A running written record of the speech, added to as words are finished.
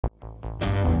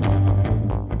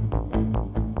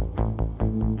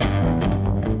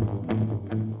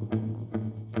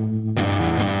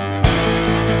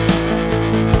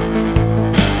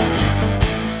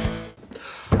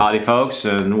Howdy folks,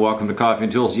 and welcome to Coffee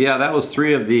and Tools. Yeah, that was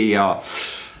three of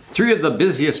the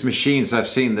busiest machines I've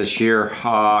seen this year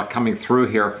coming through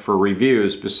here for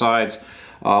reviews. Besides,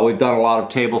 we've done a lot of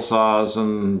table saws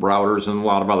and routers and a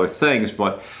lot of other things,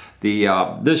 but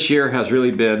this year has really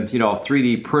been,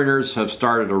 3D printers have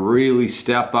started to really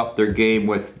step up their game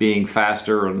with being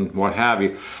faster and what have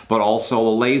you, but also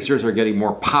the lasers are getting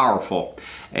more powerful.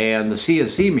 And the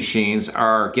CNC machines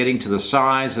are getting to the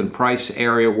size and price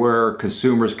area where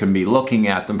consumers can be looking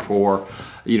at them for,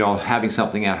 having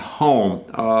something at home.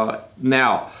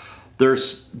 Now,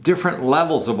 there's different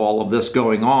levels of all of this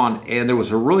going on, and there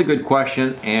was a really good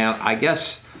question, and I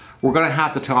guess we're going to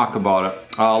have to talk about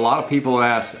it. A lot of people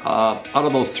ask, out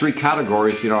of those three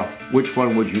categories, which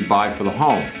one would you buy for the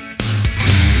home?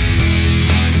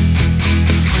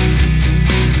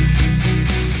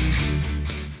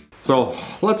 So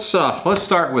let's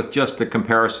start with just the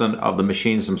comparison of the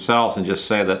machines themselves and just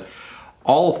say that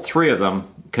all three of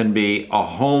them can be a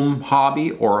home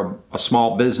hobby or a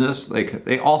small business.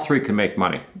 They all three can make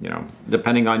money,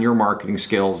 depending on your marketing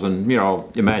skills and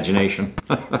imagination.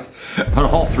 But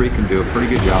all three can do a pretty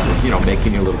good job of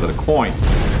making you a little bit of coin.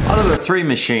 Out of the three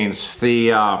machines,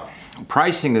 the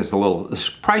pricing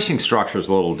structure is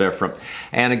a little different.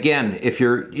 And again, if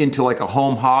you're into like a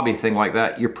home hobby thing like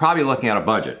that, you're probably looking at a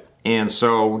budget. And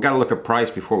so we've got to look at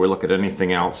price before we look at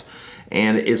anything else.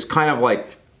 And it's kind of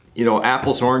like,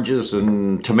 apples, oranges,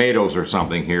 and tomatoes or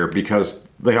something here, because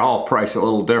they all price a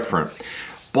little different.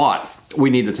 But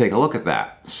we need to take a look at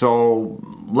that. So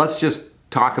let's just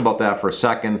talk about that for a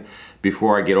second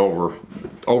before I get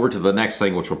over to the next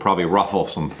thing, which will probably ruffle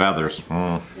some feathers.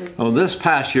 Well, this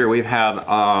past year we've had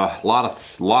a lot of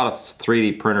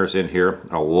 3D printers in here,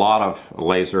 a lot of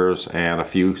lasers, and a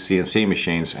few CNC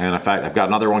machines. And in fact, I've got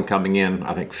another one coming in,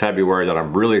 I think February, that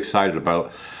I'm really excited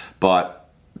about. But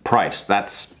price,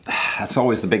 that's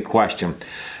always the big question.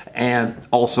 And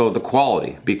also the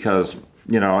quality, because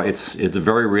it's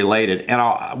very related. And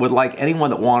I would like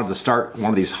anyone that wanted to start one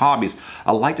of these hobbies,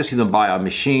 I'd like to see them buy a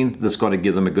machine that's going to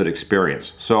give them a good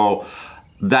experience. So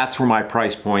that's where my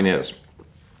price point is.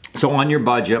 So on your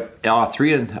budget, a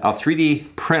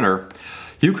 3D printer,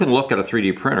 you can look at a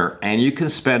 3D printer and you can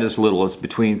spend as little as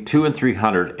between $200 and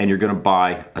 $300, and you're going to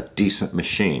buy a decent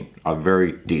machine, a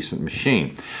very decent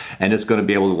machine. And it's going to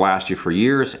be able to last you for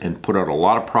years and put out a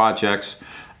lot of projects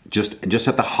just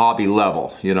at the hobby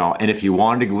level, And if you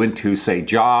wanted to go into, say,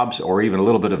 jobs or even a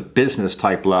little bit of business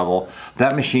type level,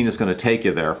 that machine is going to take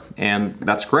you there. And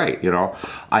that's great,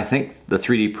 I think the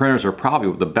 3D printers are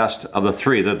probably the best of the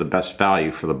three. They're the best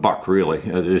value for the buck, really.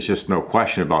 There's just no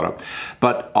question about it.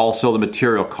 But also the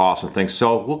material costs and things.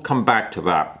 So we'll come back to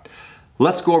that.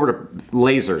 Let's go over to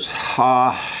lasers.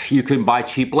 You can buy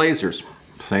cheap lasers,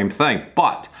 same thing.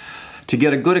 But to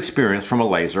get a good experience from a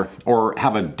laser, or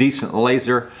have a decent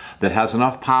laser that has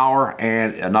enough power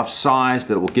and enough size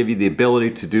that it will give you the ability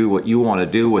to do what you want to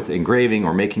do with engraving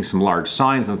or making some large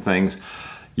signs and things,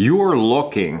 you're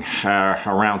looking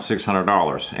around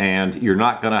 $600, and you're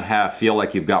not going to feel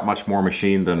like you've got much more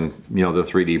machine than the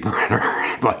 3D printer.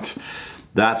 But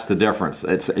that's the difference.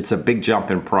 It's a big jump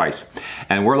in price.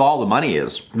 And where all the money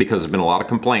is, because there's been a lot of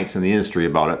complaints in the industry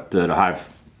about it that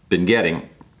I've been getting,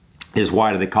 is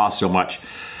why do they cost so much?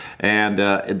 And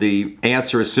the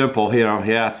answer is simple,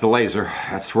 yeah, it's the laser.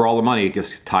 That's where all the money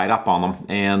gets tied up on them.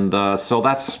 And so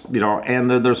that's, and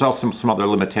there's also some other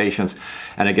limitations.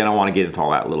 And again, I want to get into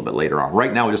all that a little bit later on.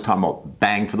 Right now, we're just talking about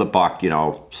bang for the buck,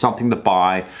 something to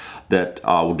buy that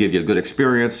will give you a good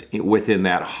experience within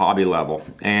that hobby level.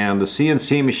 And the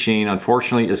CNC machine,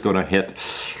 unfortunately, is going to hit,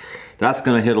 that's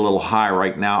going to hit a little high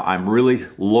right now. I'm really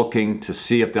looking to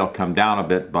see if they'll come down a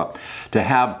bit, but to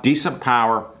have decent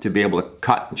power, to be able to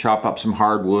cut and chop up some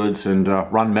hardwoods and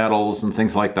run metals and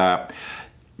things like that,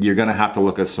 you're going to have to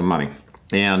look at some money.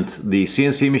 And the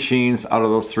CNC machines out of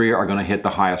those three are going to hit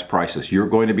the highest prices. You're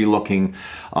going to be looking,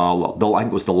 I think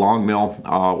it was the long mill,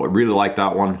 I really like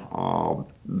that one,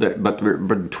 but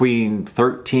between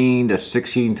 $1,300 to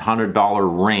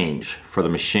 $1,600 range for the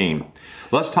machine.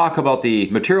 Let's talk about the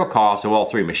material costs of all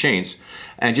three machines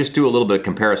and just do a little bit of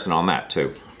comparison on that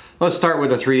too. Let's start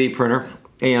with a 3D printer,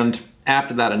 and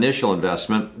after that initial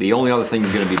investment, the only other thing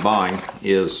you're going to be buying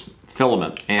is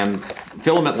filament. And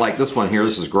filament like this one here,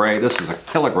 this is gray, this is a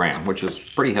kilogram, which is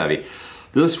pretty heavy.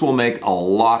 This will make a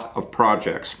lot of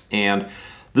projects, and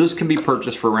this can be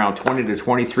purchased for around $20 to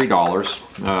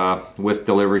 $23 with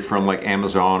delivery from like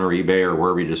Amazon or eBay or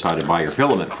wherever you decide to buy your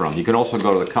filament from. You can also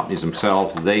go to the companies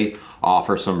themselves. They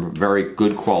offer some very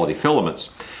good quality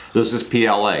filaments. This is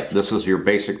PLA. This is your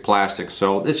basic plastic,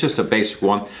 so it's just a basic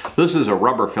one. This is a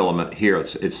rubber filament here.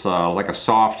 It's like a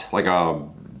soft, like a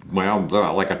well,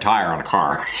 like a tire on a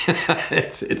car.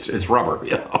 it's rubber,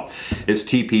 you know. It's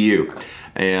TPU.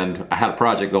 And I had a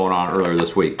project going on earlier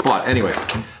this week. But anyway,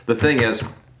 the thing is,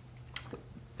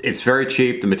 it's very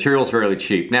cheap. The material is very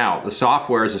cheap. Now, the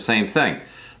software is the same thing.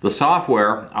 The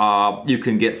software, you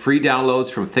can get free downloads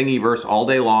from Thingiverse all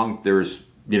day long. There's,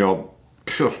 you know,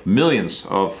 millions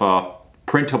of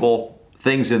printable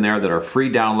things in there that are free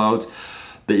downloads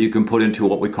that you can put into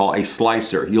what we call a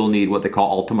slicer. You'll need what they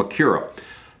call Ultima Cura.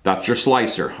 That's your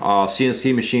slicer.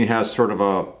 CNC machine has sort of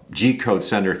a G-code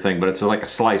sender thing, but it's like a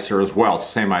slicer as well. It's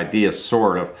the same idea,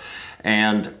 sort of.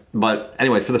 But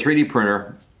anyway, for the 3D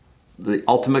printer, the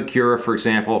Ultima Cura, for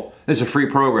example, is a free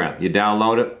program. You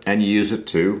download it and you use it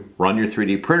to run your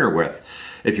 3D printer with.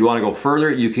 If you want to go further,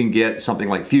 you can get something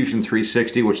like Fusion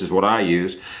 360, which is what I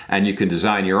use, and you can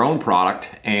design your own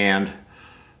product, and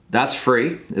that's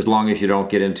free as long as you don't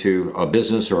get into a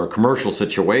business or a commercial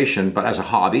situation. But as a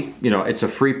hobby, you know, it's a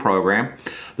free program.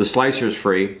 The slicer is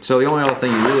free. So the only other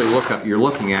thing you really you're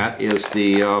looking at is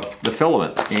the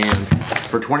filament. And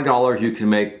for $20, you can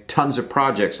make tons of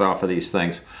projects off of these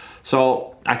things.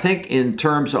 So I think in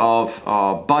terms of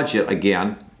budget,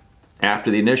 again,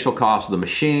 after the initial cost of the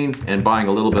machine and buying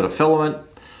a little bit of filament,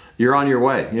 you're on your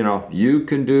way. You know, you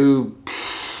can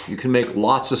make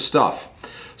lots of stuff.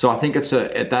 So I think it's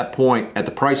at that point, at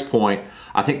the price point,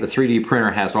 I think the 3D printer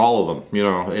has all of them. You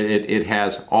know, it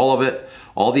has all of it,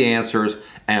 all the answers,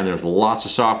 and there's lots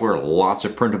of software, lots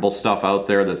of printable stuff out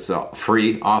there that's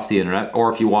free off the internet.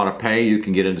 Or if you want to pay, you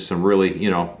can get into some really,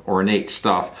 you know, ornate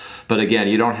stuff. But again,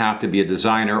 you don't have to be a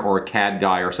designer or a CAD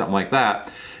guy or something like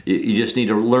that. You just need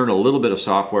to learn a little bit of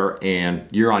software and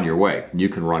you're on your way. You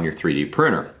can run your 3D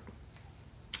printer.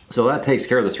 So that takes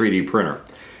care of the 3D printer.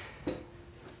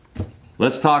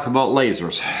 Let's talk about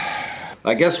lasers.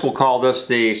 I guess we'll call this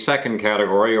the second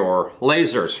category, or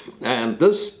lasers. And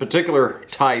this particular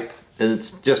type, it's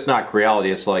just not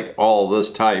Creality, it's like all this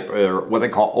type, or what they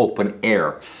call open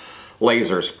air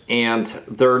lasers. And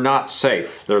they're not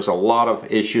safe. There's a lot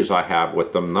of issues I have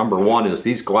with them. Number one is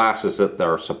these glasses that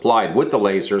are supplied with the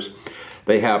lasers,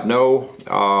 they have no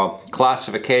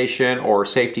classification or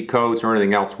safety codes or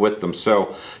anything else with them.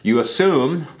 So you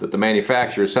assume that the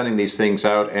manufacturer is sending these things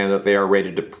out and that they are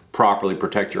rated to properly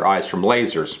protect your eyes from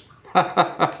lasers.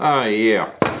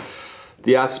 Yeah,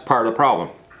 that's part of the problem.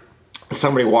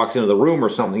 Somebody walks into the room or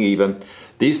something even,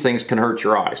 these things can hurt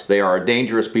your eyes. They are a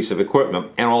dangerous piece of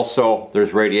equipment, and also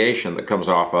there's radiation that comes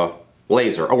off a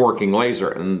laser, a working laser,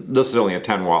 and this is only a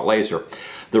 10-watt laser.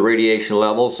 The radiation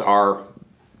levels are,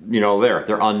 you know,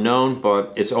 they're unknown,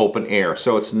 but it's open air,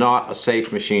 so it's not a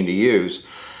safe machine to use,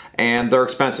 and they're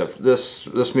expensive. This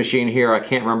machine here, I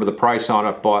can't remember the price on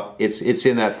it, but it's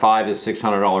in that $500 to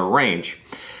 $600 range,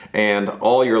 and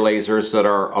all your lasers that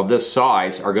are of this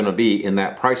size are going to be in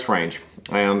that price range.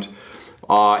 And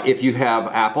if you have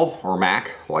Apple or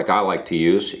Mac, like I like to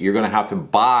use, you're going to have to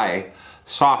buy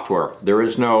software.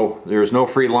 There's no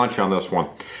free lunch on this one.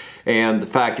 And the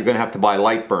fact you're going to have to buy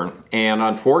Lightburn, and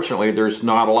unfortunately there's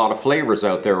not a lot of flavors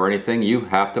out there or anything. You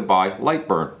have to buy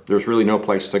Lightburn. There's really no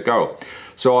place to go.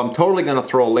 So I'm totally going to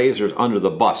throw lasers under the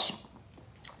bus.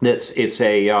 It's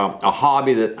a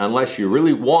hobby that, unless you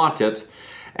really want it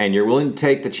and you're willing to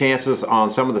take the chances on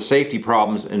some of the safety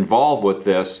problems involved with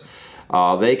this,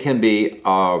 they can be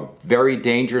a very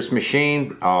dangerous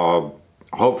machine.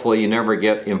 Hopefully you never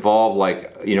get involved,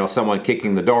 like, you know, someone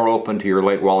kicking the door open to your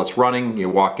leg while it's running. You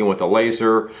walk in with a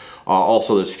laser.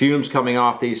 Also, there's fumes coming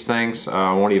off these things.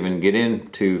 I won't even get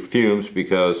into fumes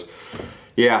because,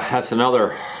 yeah, that's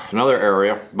another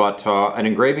area. But an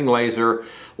engraving laser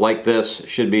like this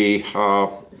should be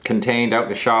contained out in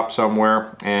the shop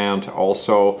somewhere, and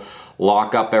also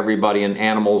lock up everybody and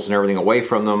animals and everything away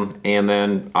from them. And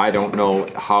then I don't know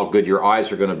how good your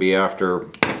eyes are going to be after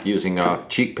using a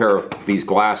cheap pair of these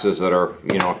glasses that are,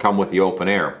 you know, come with the open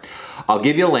air. I'll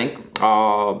give you a link.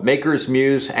 Maker's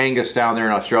Muse Angus down there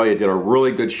in Australia did a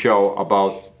really good show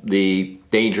about the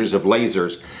dangers of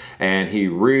lasers, and he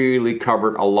really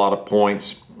covered a lot of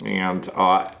points. And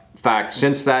in fact,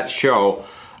 since that show,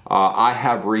 I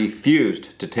have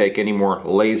refused to take any more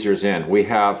lasers in. We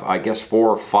have, I guess,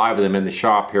 4 or 5 of them in the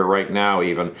shop here right now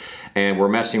even, and we're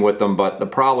messing with them. But the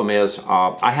problem is,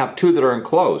 I have 2 that are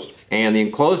enclosed, and the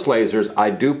enclosed lasers,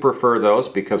 I do prefer those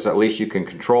because at least you can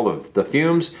control the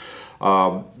fumes.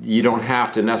 You don't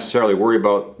have to necessarily worry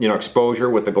about, you know, exposure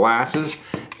with the glasses,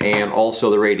 and also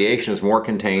the radiation is more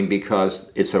contained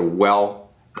because it's a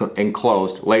well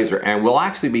enclosed laser. And we'll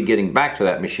actually be getting back to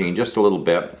that machine just a little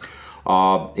bit.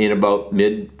 In about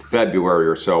mid-February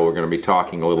or so, we're going to be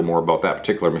talking a little more about that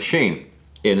particular machine.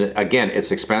 And again,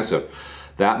 it's expensive.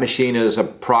 That machine is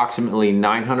approximately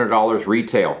 $900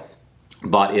 retail,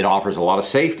 but it offers a lot of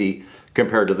safety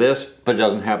compared to this, but it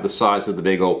doesn't have the size of the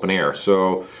big open air.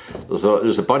 So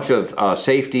there's a bunch of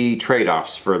safety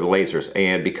trade-offs for the lasers,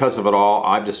 and because of it all,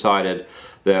 I've decided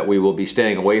that we will be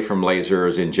staying away from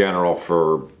lasers in general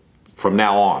from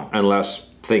now on, unless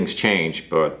things change.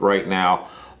 But right now,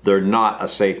 they're not a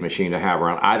safe machine to have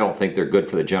around. I don't think they're good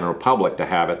for the general public to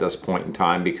have at this point in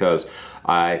time, because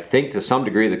I think to some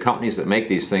degree the companies that make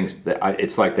these things,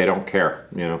 it's like they don't care,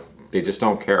 you know, they just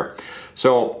don't care.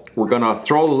 So we're gonna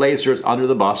throw the lasers under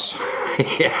the bus.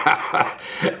 Yeah.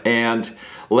 And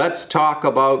let's talk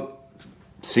about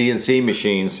CNC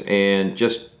machines and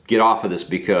just get off of this,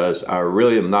 because I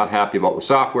really am not happy about the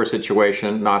software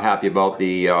situation, not happy about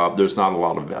the, there's not a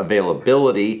lot of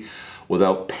availability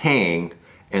without paying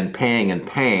and paying and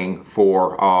paying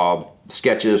for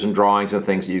sketches and drawings and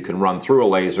things that you can run through a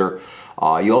laser.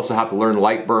 You also have to learn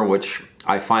Lightburn, which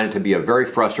I find it to be a very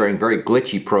frustrating, very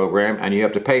glitchy program, and you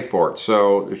have to pay for it.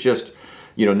 So it's just,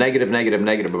 you know, negative, negative,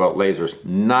 negative about lasers.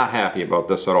 Not happy about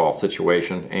this at all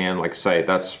situation. And like I say,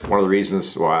 that's one of the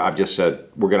reasons why I've just said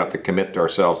we're gonna have to commit to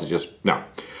ourselves to just, no.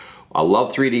 I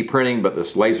love 3D printing, but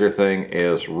this laser thing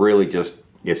is really just,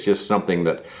 it's just something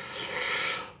that,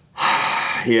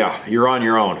 yeah, you're on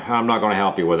your own. I'm not going to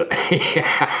help you with it.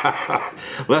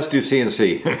 Let's do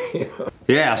CNC.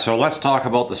 Yeah, so let's talk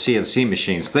about the CNC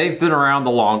machines. They've been around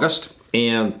the longest,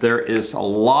 and there is a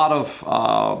lot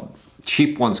of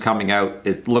cheap ones coming out.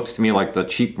 It looks to me like the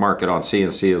cheap market on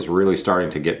CNC is really starting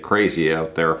to get crazy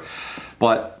out there.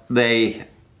 But a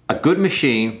good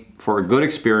machine for a good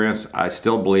experience, I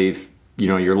still believe, you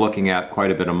know, you're looking at quite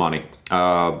a bit of money.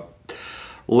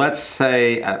 Let's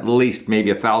say at least maybe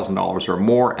 $1,000 or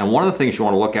more. And one of the things you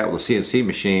want to look at with a CNC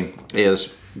machine is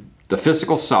the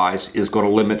physical size is going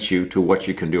to limit you to what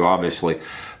you can do, obviously,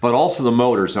 but also the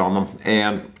motors on them.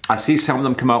 And I see some of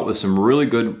them come out with some really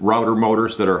good router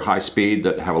motors that are high speed,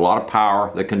 that have a lot of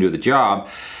power, that can do the job.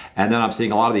 And then I'm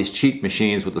seeing a lot of these cheap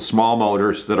machines with the small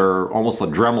motors that are almost a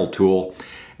Dremel tool.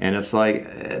 And it's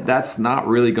like, that's not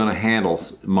really going to handle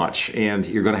much, and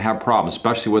you're going to have problems,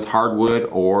 especially with hardwood,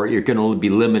 or you're going to be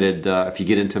limited if you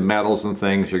get into metals and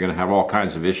things. You're going to have all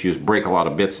kinds of issues, break a lot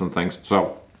of bits and things.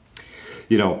 So,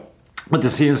 you know, but the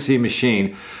CNC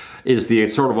machine is the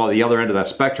sort of the other end of that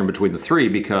spectrum between the three,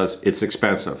 because it's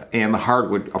expensive, and the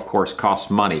hardwood, of course,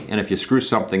 costs money. And if you screw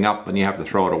something up and you have to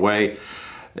throw it away,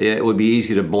 it would be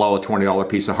easy to blow a $20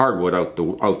 piece of hardwood out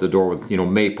the door with, you know,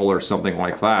 maple or something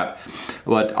like that.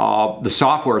 But the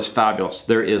software is fabulous.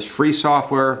 There is free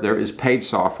software, there is paid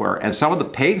software, and some of the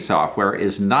paid software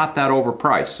is not that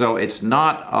overpriced. So it's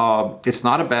not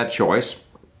a bad choice,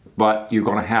 but you're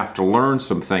going to have to learn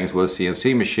some things with a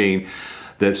CNC machine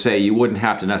that, say, you wouldn't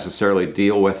have to necessarily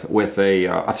deal with a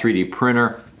 3D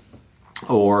printer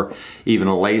or even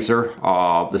a laser.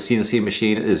 The CNC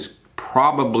machine is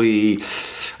probably,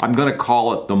 I'm going to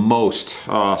call it the most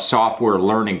software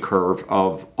learning curve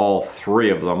of all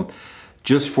three of them,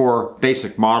 just for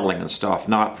basic modeling and stuff,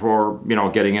 not for, you know,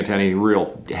 getting into any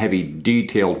real heavy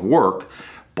detailed work,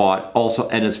 but also,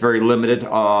 and it's very limited,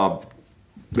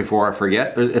 before I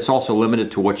forget, it's also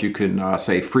limited to what you can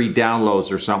say free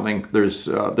downloads or something. There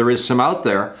is some out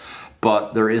there,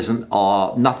 but there isn't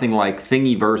nothing like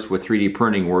Thingiverse with 3D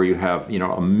printing, where you have, you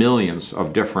know, millions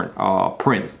of different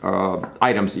print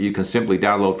items that you can simply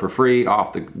download for free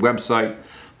off the website,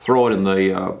 throw it in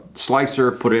the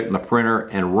slicer, put it in the printer,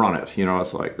 and run it. You know,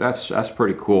 it's like, that's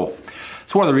pretty cool.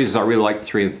 It's one of the reasons I really like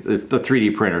the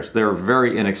 3D printers. They're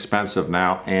very inexpensive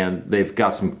now, and they've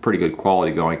got some pretty good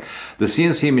quality going. The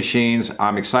CNC machines,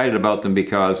 I'm excited about them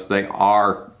because they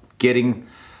are getting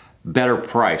better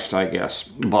priced, I guess,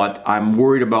 but I'm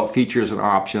worried about features and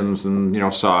options and, you know,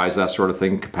 size, that sort of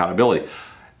thing, compatibility.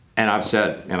 And I've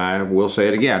said, and I will say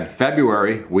it again,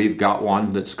 February, we've got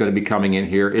one that's going to be coming in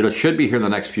here. It should be here in the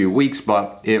next few weeks,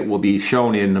 but it will be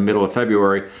shown in the middle of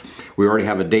February. We already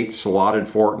have a date slotted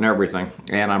for it and everything,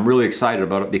 and I'm really excited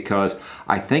about it because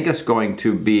I think it's going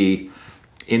to be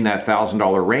in that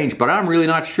 $1,000 range, but I'm really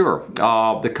not sure.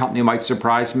 The company might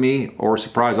surprise me or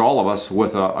surprise all of us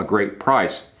with a great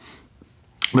price.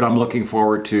 But I'm looking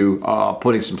forward to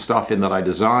putting some stuff in that I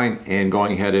design and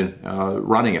going ahead and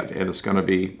running it. And it's going to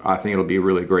be, I think it'll be a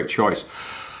really great choice.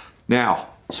 Now,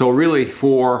 so really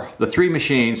for the three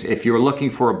machines, if you're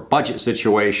looking for a budget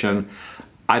situation,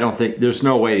 I don't think, there's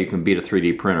no way you can beat a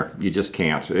 3D printer. You just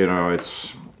can't. You know,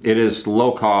 it is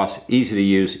low cost, easy to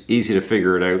use, easy to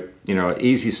figure it out, you know,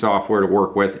 easy software to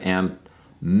work with, and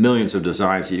millions of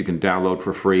designs that you can download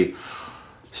for free.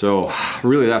 So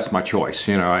really, that's my choice.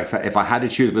 You know, if I had to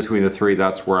choose between the three,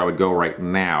 that's where I would go right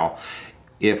now.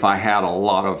 if I had a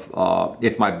lot of,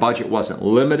 if my budget wasn't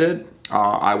limited,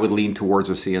 I would lean towards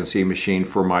a CNC machine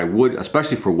for my wood,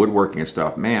 especially for woodworking and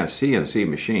stuff. Man, a CNC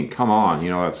machine, come on, you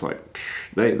know, that's like,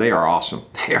 they are awesome.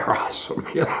 They are awesome,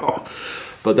 you know.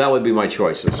 But that would be my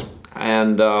choices.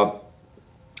 And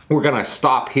we're gonna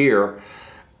stop here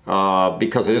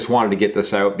because I just wanted to get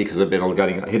this out because I've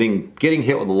been getting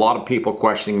hit with a lot of people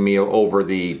questioning me over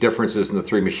the differences in the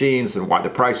three machines and why the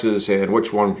prices and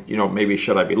which one, you know, maybe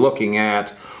should I be looking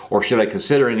at, or should I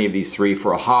consider any of these three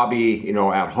for a hobby, you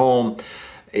know, at home.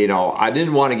 You know, I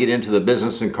didn't want to get into the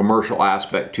business and commercial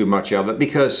aspect too much of it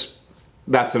because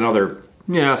that's another,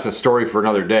 yeah, it's a story for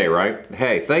another day, right?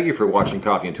 Hey, thank you for watching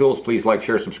Coffee and Tools. Please like,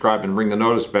 share, subscribe, and ring the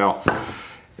notice bell.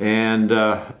 And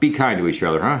be kind to each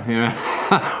other, huh?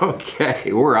 Yeah.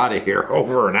 Okay, we're out of here.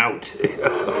 Over and out.